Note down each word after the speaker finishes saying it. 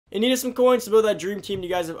And needed some coins to build that dream team you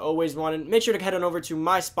guys have always wanted. Make sure to head on over to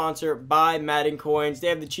my sponsor, Buy Madden Coins. They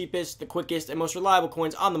have the cheapest, the quickest, and most reliable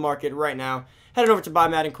coins on the market right now. Head on over to Buy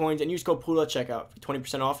Madden Coins and use code Poodle at checkout for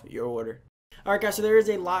 20% off your order. Alright guys, so there's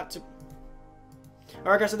a lot to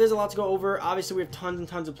go over. Obviously, we have tons and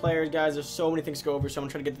tons of players, guys. There's so many things to go over, so I'm going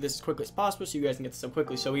to try to get to this as quickly as possible so you guys can get this up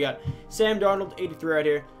quickly. So we got Sam Darnold, 83 right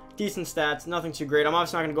here. Decent stats, nothing too great. I'm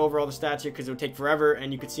obviously not going to go over all the stats here because it would take forever,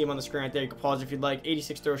 and you could see them on the screen right there. You can pause if you'd like.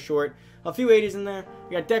 86 throw short, a few 80s in there.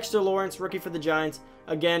 We got Dexter Lawrence, rookie for the Giants.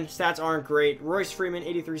 Again, stats aren't great. Royce Freeman,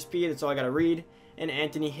 83 speed, that's all I got to read. And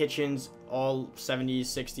Anthony Hitchens, all 70s,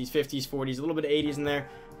 60s, 50s, 40s, a little bit of 80s in there.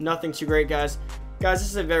 Nothing too great, guys. Guys, this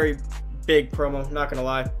is a very big promo, not going to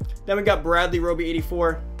lie. Then we got Bradley Roby,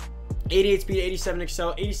 84. 88 speed, 87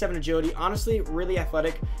 excel, 87 agility. Honestly, really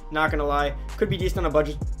athletic, not going to lie. Could be decent on a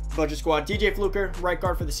budget squad. DJ Fluker, right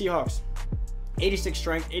guard for the Seahawks. 86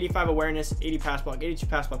 strength, 85 awareness, 80 pass block, 82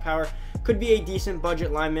 pass block power. Could be a decent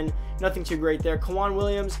budget lineman. Nothing too great there. Kawan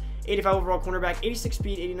Williams, 85 overall cornerback, 86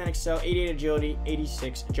 speed, 89 excel, 88 agility,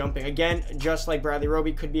 86 jumping. Again, just like Bradley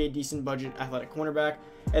Roby, could be a decent budget athletic cornerback.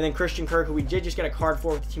 And then Christian Kirk, who we did just get a card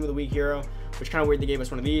for with the Team of the Week hero, which kind of weird they gave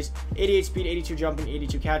us one of these. 88 speed, 82 jumping,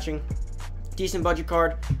 82 catching. Decent budget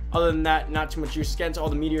card. Other than that, not too much use against all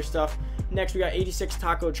the meteor stuff. Next, we got 86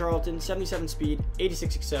 Taco Charlton, 77 speed,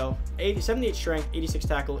 86 excel, 78 strength, 86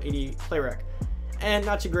 tackle, 88 play rec. And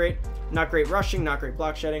not too great. Not great rushing, not great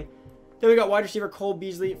block shedding. Then we got wide receiver Cole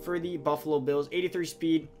Beasley for the Buffalo Bills. 83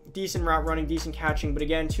 speed, decent route running, decent catching, but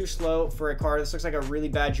again, too slow for a card. This looks like a really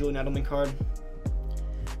bad Julian Edelman card.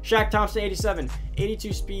 Shaq Thompson, 87.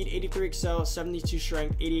 82 speed, 83 excel, 72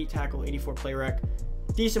 strength, 88 tackle, 84 play rec.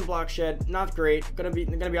 Decent block shed, not great. Gonna be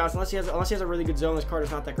honest, unless he has a really good zone, this card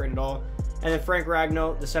is not that great at all. And then Frank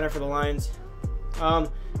Ragnow, the center for the Lions.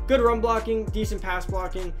 Good run blocking, decent pass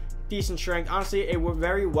blocking, decent strength. Honestly, a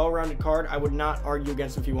very well-rounded card. I would not argue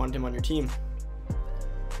against him if you wanted him on your team.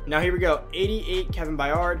 Now here we go. 88 Kevin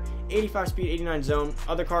Byard, 85 speed, 89 zone.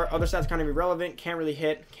 Other stats kind of irrelevant. Can't really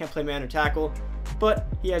hit, can't play man or tackle, but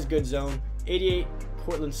he has good zone. 88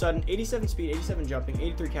 Cortland Sutton, 87 speed, 87 jumping,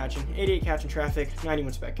 83 catching, 88 catching traffic,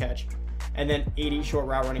 91 spec catch, and then 80 short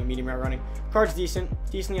route running, medium route running. Card's decent,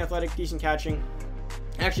 decently athletic, decent catching,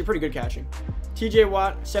 actually pretty good catching. TJ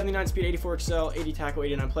Watt, 79 speed, 84 excel, 80 tackle,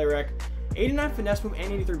 89 play rec, 89 finesse move,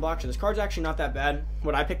 and 83 block shot. This card's actually not that bad.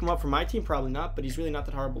 Would I pick him up for my team? Probably not, but he's really not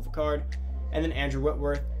that horrible of a card. And then Andrew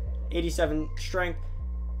Whitworth, 87 strength,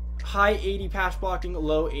 high 80 pass blocking,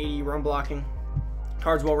 low 80 run blocking.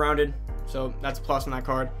 Card's well-rounded, so that's a plus on that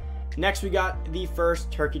card. Next, we got the first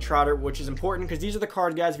Turkey Trotter, which is important because these are the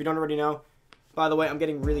cards, guys, if you don't already know. By the way, I'm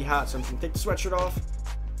getting really hot, so I'm just going to take the sweatshirt off.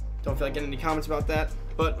 Don't feel like getting any comments about that,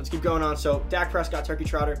 but let's keep going on. So, Dak Prescott, Turkey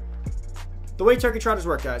Trotter. The way Turkey Trotters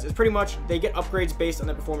work, guys, is pretty much they get upgrades based on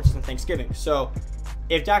their performances on Thanksgiving. So,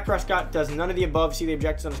 if Dak Prescott does none of the above, see the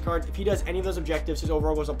objectives on his cards. If he does any of those objectives, his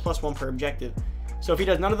overall goes up +1 per objective. So, if he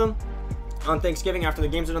does none of them, on Thanksgiving, after the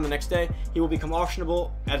games are done the next day, he will become auctionable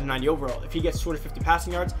at a 90 overall. If he gets 250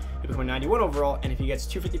 passing yards, he'll become a 91 overall. And if he gets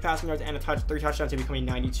 250 passing yards and 3 touchdowns, he'll become a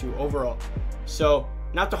 92 overall. So,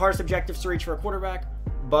 not the hardest objectives to reach for a quarterback,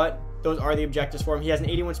 but those are the objectives for him. He has an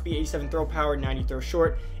 81 speed, 87 throw power, 90 throw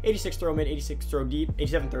short, 86 throw mid, 86 throw deep,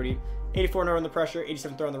 87 throw deep, 84 no on the pressure,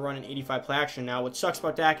 87 throw on the run, and 85 play action. Now, what sucks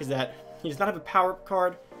about Dak is that he does not have a power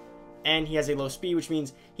card, and he has a low speed, which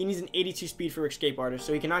means he needs an 82 speed for Escape Artist.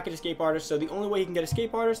 So he cannot get Escape Artist. So the only way he can get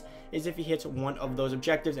Escape Artist is if he hits one of those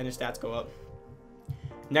objectives and his stats go up.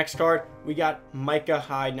 Next card, we got Micah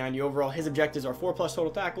Hyde, 90 overall. His objectives are 4+ total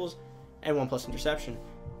tackles and 1+ interception.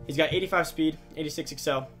 He's got 85 speed, 86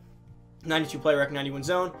 excel, 92 play rec, 91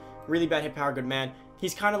 zone. Really bad hit power, good man.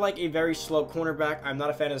 He's kind of like a very slow cornerback. I'm not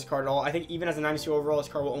a fan of this card at all. I think even as a 92 overall, this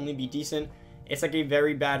card will only be decent. It's like a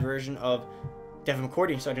very bad version of Devin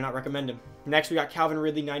McCourty, so I do not recommend him. Next, we got Calvin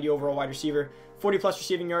Ridley, 90 overall wide receiver, 40+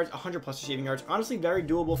 receiving yards, 100+ receiving yards. Honestly, very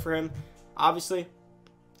doable for him. Obviously,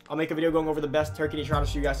 I'll make a video going over the best Turkey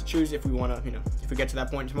Trotters for you guys to choose if we want to, if we get to that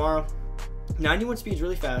point tomorrow. 91 speed is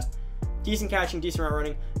really fast. Decent catching, decent route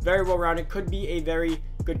running, very well-rounded. Could be a very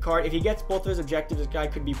good card. If he gets both of his objectives, this guy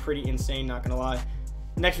could be pretty insane, not going to lie.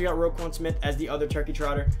 Next, we got Roquan Smith as the other Turkey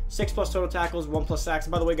Trotter. 6+ total tackles, 1+ sacks.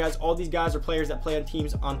 And by the way, guys, all these guys are players that play on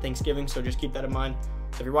teams on Thanksgiving, so just keep that in mind.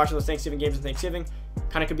 So if you're watching those Thanksgiving games on Thanksgiving,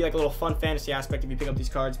 kind of could be like a little fun fantasy aspect if you pick up these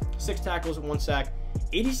cards. 6 tackles, 1 sack,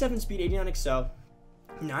 87 speed, 89 excel,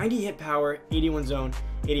 90 hit power, 81 zone,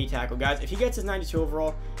 88 tackle. Guys, if he gets his 92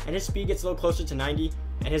 overall and his speed gets a little closer to 90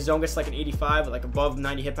 and his zone gets like an 85, like above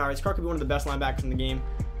 90 hit power, this card could be one of the best linebackers in the game.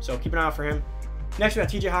 So keep an eye out for him. Next, we got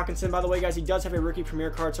TJ Hawkinson. By the way, guys, he does have a rookie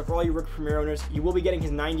premier card. So for all you rookie premier owners, you will be getting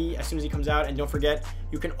his 90 as soon as he comes out. And don't forget,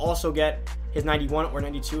 you can also get his 91 or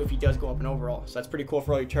 92 if he does go up in overall. So that's pretty cool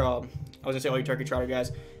for all your all your turkey trotter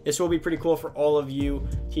guys. This will be pretty cool for all of you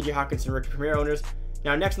TJ Hawkinson rookie premier owners.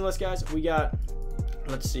 Now, next on the list, guys, we got,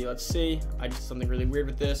 let's see. I just did something really weird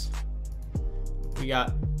with this. We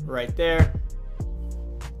got right there,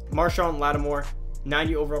 Marshawn Lattimore.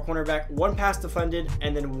 90 overall cornerback, 1 pass defended,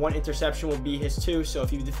 and then 1 interception will be his 2. So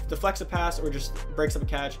if he deflects a pass or just breaks up a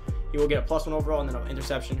catch, he will get a +1 overall and then an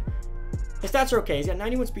interception. His stats are okay. He's got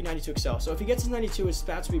 91 speed, 92 excel. So if he gets his 92, his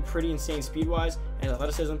stats will be pretty insane speed-wise and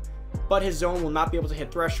athleticism. But his zone will not be able to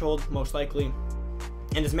hit threshold, most likely.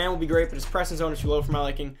 And his man will be great, but his press and zone is too low for my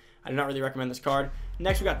liking. I do not really recommend this card.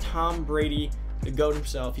 Next, we got Tom Brady, the GOAT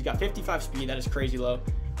himself. He's got 55 speed. That is crazy low.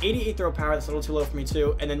 88 throw power, that's a little too low for me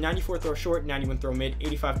too. And then 94 throw short, 91 throw mid,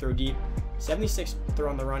 85 throw deep, 76 throw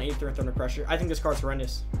on the run, 83 throw under pressure. I think this card's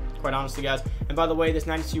horrendous, quite honestly, guys. And by the way, this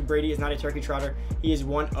 92 Brady is not a turkey trotter. He is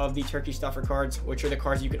one of the turkey stuffer cards, which are the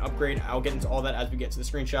cards you can upgrade. I'll get into all that as we get to the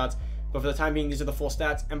screenshots. But for the time being, these are the full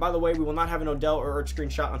stats. And by the way, we will not have an Odell or Ertz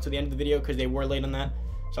screenshot until the end of the video because they were late on that.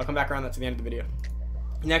 So I'll come back around that to the end of the video.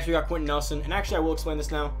 Next, we got Quentin Nelson. And actually, I will explain this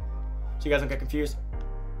now so you guys don't get confused.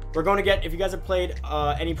 We're going to get, if you guys have played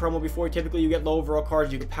any promo before, typically you get low overall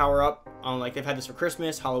cards you can power up. Like they've had this for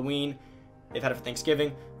Christmas, Halloween, they've had it for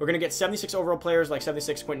Thanksgiving. We're going to get 76 overall players like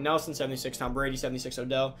 76 Quentin Nelson, 76 Tom Brady, 76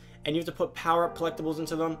 Odell. And you have to put power up collectibles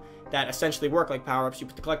into them that essentially work like power ups. You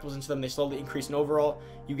put the collectibles into them, they slowly increase in overall.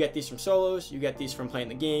 You get these from solos, you get these from playing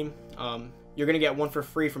the game. You're going to get one for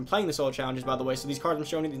free from playing the solo challenges, by the way. So these cards I'm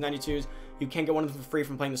showing you, these 92s, you can get one of them for free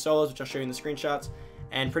from playing the solos, which I'll show you in the screenshots.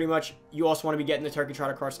 And pretty much, you also want to be getting the turkey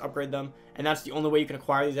trotter cards to upgrade them. And that's the only way you can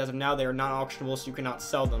acquire these as of now. They are not auctionable, so you cannot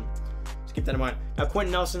sell them. Just keep that in mind. Now,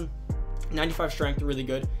 Quentin Nelson, 95 strength, really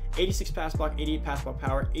good. 86 pass block, 88 pass block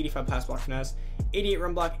power, 85 pass block finesse, 88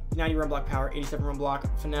 run block, 90 run block power, 87 run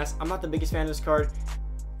block finesse. I'm not the biggest fan of this card.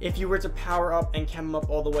 If you were to power up and chem him up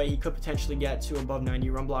all the way, he could potentially get to above 90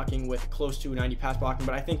 run blocking with close to 90 pass blocking.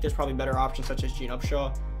 But I think there's probably better options such as Gene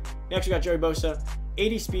Upshaw. Next, we got Joey Bosa.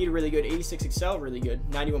 80 speed, really good. 86 excel, really good.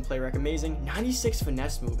 91 play rec, amazing. 96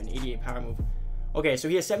 finesse move and 88 power move. Okay, so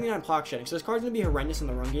he has 79 block shedding. So this card's going to be horrendous in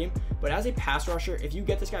the run game. But as a pass rusher, if you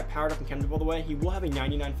get this guy powered up and chemmed up all the way, he will have a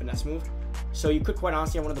 99 finesse move. So you could quite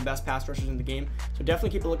honestly have one of the best pass rushers in the game. So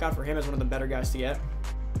definitely keep a lookout for him as one of the better guys to get.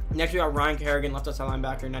 Next, we got Ryan Kerrigan, left outside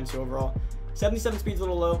linebacker, 92 overall. 77 speed's a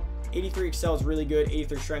little low. 83 excel is really good.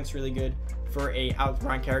 83 strength's really good for a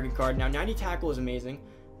Ryan Kerrigan card. Now, 90 tackle is amazing.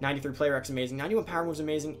 93 play rec's amazing. 91 power move's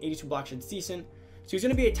amazing. 82 block shed's decent. So he's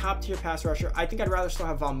going to be a top tier pass rusher. I think I'd rather still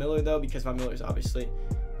have Von Miller though, because Von Miller is obviously.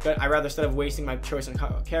 But I'd rather, instead of wasting my choice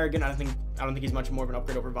on Kerrigan, I don't think he's much more of an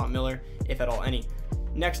upgrade over Von Miller, if at all any.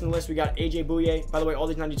 Next on the list, we got AJ Bouye. By the way, all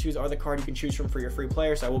these 92s are the card you can choose from for your free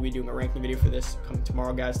player. So I will be doing a ranking video for this coming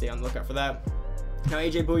tomorrow, guys. Stay on the lookout for that. Now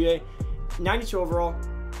AJ Bouye, 92 overall.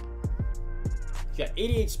 He's got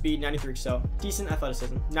 88 speed, 93 excel, decent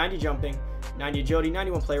athleticism, 90 jumping, 90 agility,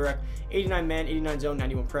 91 play rec, 89 man, 89 zone,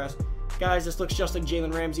 91 press. Guys, this looks just like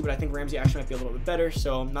Jalen Ramsey, but I think Ramsey actually might be a little bit better,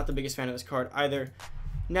 so I'm not the biggest fan of this card either.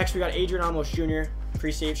 Next, we got Adrian Amos Jr.,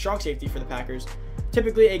 free safety, strong safety for the Packers.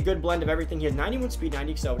 Typically a good blend of everything. He has 91 speed,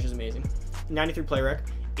 90 excel, which is amazing, 93 play rec,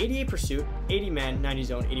 88 pursuit, 80 man, 90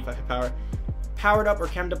 zone, 85 hit power. Powered up or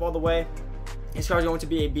chemmed up all the way. His card is going to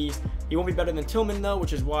be a beast. He won't be better than Tillman, though,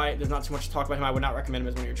 which is why there's not too much to talk about him. I would not recommend him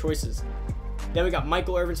as one of your choices. Then we got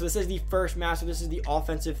Michael Irvin. So this is the first master. This is the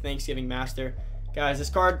offensive Thanksgiving master. Guys, this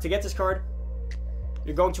card, to get this card,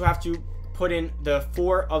 you're going to have to put in the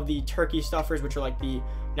 4 of the turkey stuffers, which are like the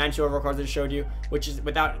 92 overall cards that I showed you, which is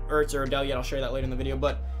without Ertz or Odell yet. I'll show you that later in the video,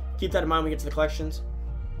 but keep that in mind when we get to the collections.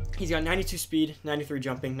 He's got 92 speed, 93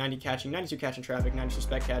 jumping, 90 catching, 92 catch in traffic, 92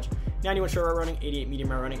 spec catch, 91 short route running, 88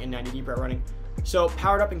 medium route running, and 90 deep route running. So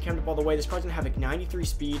powered up and chemmed up all the way. This card's gonna have like 93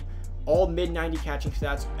 speed, all mid 90 catching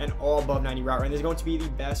stats, and all above 90 route running. This is going to be the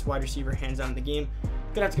best wide receiver hands down in the game.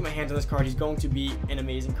 Gonna have to get my hands on this card. He's going to be an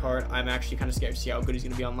amazing card. I'm actually kind of scared to see how good he's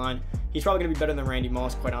gonna be online. He's probably gonna be better than Randy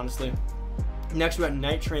Moss, quite honestly. Next, we got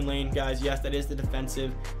Night Train Lane, guys. Yes, that is the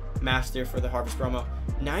defensive master for the Harvest promo.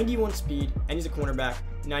 91 speed, and he's a cornerback.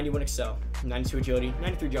 91 excel, 92 agility,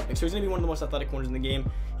 93 jumping. So he's going to be one of the most athletic corners in the game.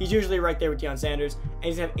 He's usually right there with Deion Sanders. And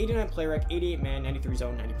he's going to have 89 play rec, 88 man, 93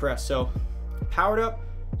 zone, 90 press. So powered up,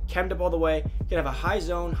 chemmed up all the way. He's going to have a high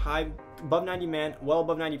zone, high above 90 man, well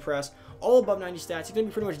above 90 press, all above 90 stats. He's going to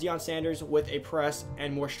be pretty much Deion Sanders with a press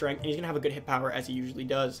and more strength. And he's going to have a good hit power as he usually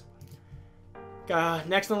does.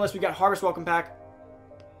 Next on the list, we got Harvest Welcome Pack.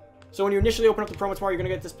 So when you initially open up the promo tomorrow, you're going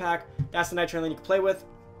to get this pack. That's the Night Train Lane you can play with.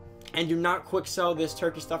 And do not quick sell this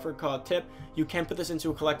turkey stuffer called Tip. You can put this into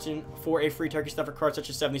a collection for a free turkey stuffer card, such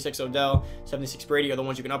as 76 Odell, 76 Brady, are the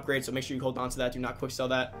ones you can upgrade. So make sure you hold on to that. Do not quick sell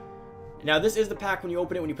that. Now, this is the pack when you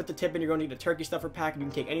open it. When you put the Tip in, you're going to get a turkey stuffer pack. And you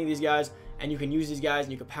can take any of these guys, and you can use these guys,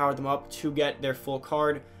 and you can power them up to get their full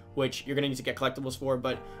card, which you're going to need to get collectibles for.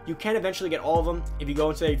 But you can eventually get all of them. If you go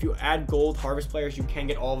and say, if you add gold harvest players, you can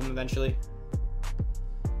get all of them eventually.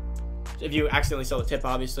 If you accidentally sell the Tip,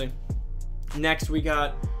 obviously. Next, we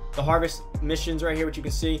got the harvest missions right here, which you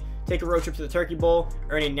can see. Take a road trip to the Turkey Bowl,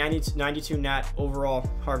 earn a 92 nat overall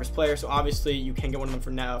harvest player. So obviously you can get one of them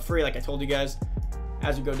for now free, like I told you guys.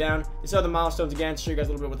 As we go down, these are the milestones again to show you guys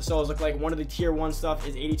a little bit what the solos look like. One of the tier 1 stuff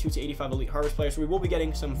is 82 to 85 elite harvest players. So we will be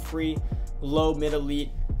getting some free low mid elite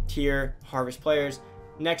tier harvest players.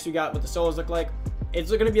 Next, we got what the solos look like. It's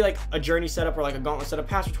going to be like a journey setup or like a gauntlet setup.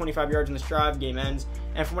 Pass for 25 yards in this drive, game ends.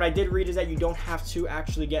 And from what I did read is that you don't have to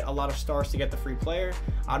actually get a lot of stars to get the free player.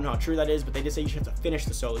 I don't know how true that is, but they did say you should have to finish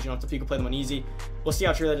the solos. You don't have to, you can play them on easy. We'll see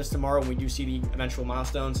how true that is tomorrow when we do see the eventual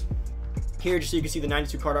milestones. Here, just so you can see the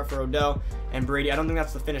 92 card art for Odell and Brady. I don't think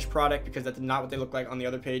that's the finished product because that's not what they look like on the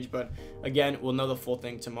other page, but again, we'll know the full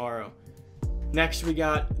thing tomorrow. Next, we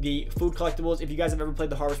got the food collectibles. If you guys have ever played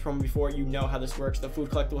the Harvest promo before, you know how this works. The food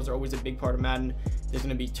collectibles are always a big part of Madden. There's going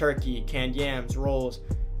to be turkey, canned yams, rolls,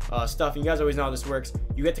 stuff. And you guys always know how this works.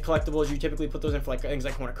 You get the collectibles. You typically put those in for like things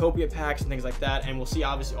like cornucopia packs and things like that. And we'll see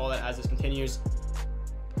obviously all that as this continues.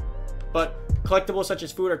 But collectibles such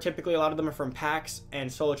as food are typically, a lot of them are from packs and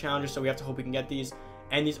solo challenges. So we have to hope we can get these.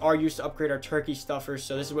 And these are used to upgrade our turkey stuffers.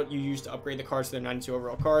 So this is what you use to upgrade the cards to their 92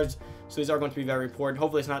 overall cards. So these are going to be very important.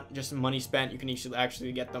 Hopefully it's not just money spent. You can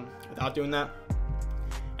actually get them without doing that.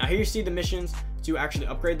 Now here you see the missions to actually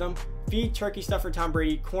upgrade them. Feed turkey stuffer Tom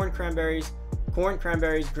Brady corn, cranberries,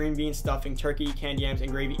 green bean stuffing, turkey, canned yams,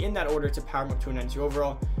 and gravy in that order to power them up to a 92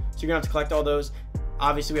 overall. So you're going to have to collect all those.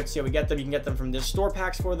 Obviously we have to see how we get them. You can get them from the store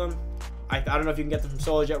packs for them. I don't know if you can get them from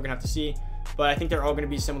solos yet. We're going to have to see. But I think they're all going to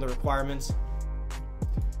be similar requirements.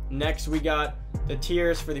 Next, we got the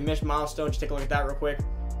tiers for the mission milestones. Just take a look at that real quick.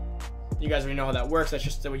 You guys already know how that works. That's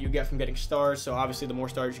just what you get from getting stars. So obviously, the more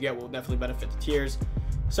stars you get will definitely benefit the tiers.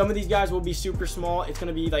 Some of these guys will be super small. It's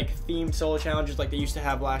going to be like themed solo challenges like they used to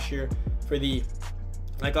have last year for the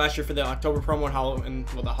October promo and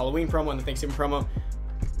the Halloween promo and the Thanksgiving promo.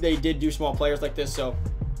 They did do small players like this, so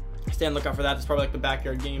stay on the lookout for that. It's probably like the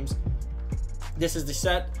backyard games. This is the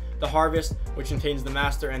set, the Harvest, which contains the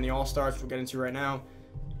Master and the All-Stars, which we'll get into right now.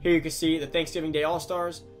 Here you can see the Thanksgiving Day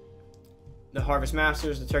All-Stars, the Harvest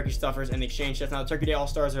Masters, the Turkey Stuffers, and the Exchange Sets. Now, the Turkey Day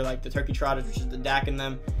All-Stars are like the Turkey Trotters, which is the DAC in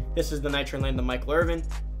them. This is the Nitro Land, the Michael Irvin.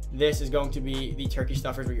 This is going to be the Turkey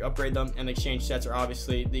Stuffers where you upgrade them, and the Exchange Sets are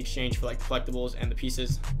obviously the exchange for like the collectibles and the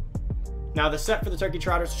pieces. Now, the set for the Turkey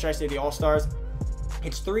Trotters, or should I say the All-Stars,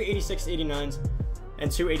 it's 3 86 89s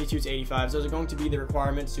and 2 82s 85s. Those are going to be the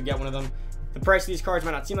requirements to get one of them. The price of these cards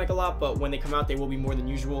might not seem like a lot, but when they come out, they will be more than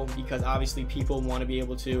usual because obviously people want to be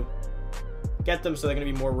able to get them, so they're going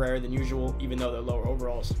to be more rare than usual, even though they're lower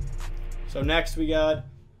overalls. So next, we got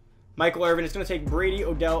Michael Irvin. It's going to take Brady,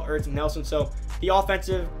 Odell, Ertz, and Nelson. So the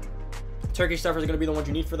offensive turkey stuffers are going to be the ones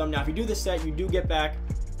you need for them. Now, if you do this set, you do get back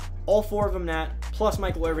all 4 of them nat, plus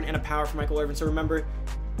Michael Irvin and a power for Michael Irvin. So remember,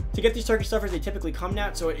 to get these turkey stuffers, they typically come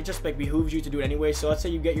nat, so it just like behooves you to do it anyway. So let's say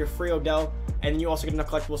you get your free Odell, and then you also get enough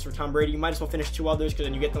collectibles for Tom Brady. You might as well finish 2 others, because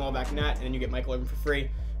then you get them all back nat, and then you get Michael Irvin for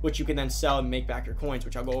free, which you can then sell and make back your coins,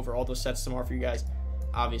 which I'll go over all those sets tomorrow for you guys,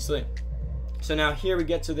 obviously. So now here we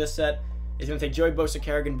get to this set. It's going to take Joey Bosa,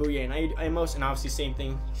 Kerrigan, Bouye, and Amos, and obviously same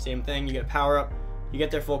thing. You get a power up, you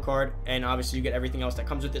get their full card, and obviously you get everything else that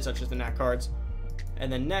comes with it, such as the nat cards.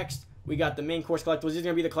 And then next, we got the main course collectibles. These are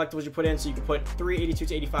going to be the collectibles you put in, so you can put 3 82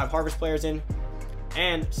 to 85 Harvest players in,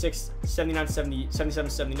 and 6 79 to 77 to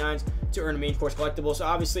 79s to earn a main course collectible. So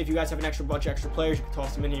obviously, if you guys have an bunch of extra players, you can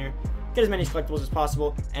toss them in here, get as many collectibles as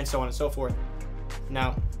possible, and so on and so forth.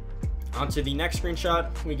 Now, onto the next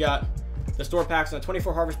screenshot, we got the store packs. And the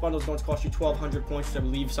 24 Harvest bundles is going to cost you 1,200 points, which I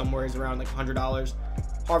believe somewhere is around like $100.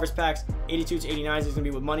 Harvest packs, 82 to 89s is going to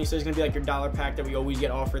be with money, so it's going to be like your dollar pack that we always get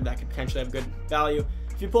offered that could potentially have good value.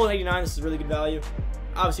 If you pull an 89, this is really good value.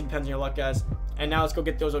 Obviously, depends on your luck, guys. And now let's go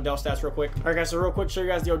get those Odell stats real quick. All right, guys, so real quick, show you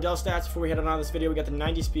guys the Odell stats before we head on this video. We got the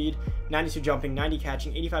 90 speed, 92 jumping, 90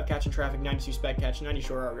 catching, 85 catching traffic, 92 spec catch, 90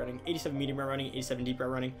 short route running, 87 medium route running, 87 deep route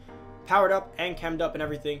running, powered up and chemmed up and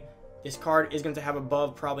everything. This card is going to have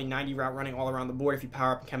above probably 90 route running all around the board if you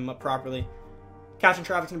power up and chem him up properly. Catching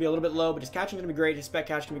traffic's going to be a little bit low, but his catching is going to be great. His spec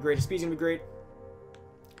catch is going to be great. His speed's going to be great.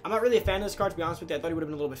 I'm not really a fan of this card, to be honest with you. I thought he would have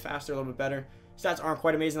been a little bit faster, a little bit better. Stats aren't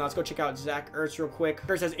quite amazing. Let's go check out Zach Ertz real quick.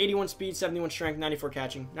 Ertz has 81 speed, 71 strength, 94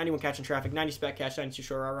 catching, 91 catching traffic, 90 spec catch, 92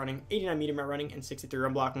 short route running, 89 medium route running, and 63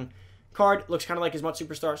 run blocking. Card looks kind of like his MUT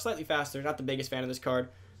Superstar, slightly faster. Not the biggest fan of this card,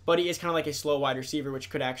 but he is kind of like a slow wide receiver, which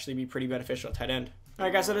could actually be pretty beneficial at tight end.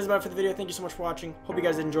 Alright guys, so that is about it for the video. Thank you so much for watching. Hope you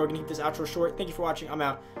guys did enjoy. Gonna keep this outro short. Thank you for watching. I'm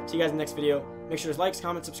out. See you guys in the next video. Make sure there's likes,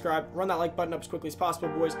 comments, subscribe. Run that like button up as quickly as possible,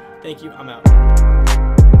 boys. Thank you. I'm out.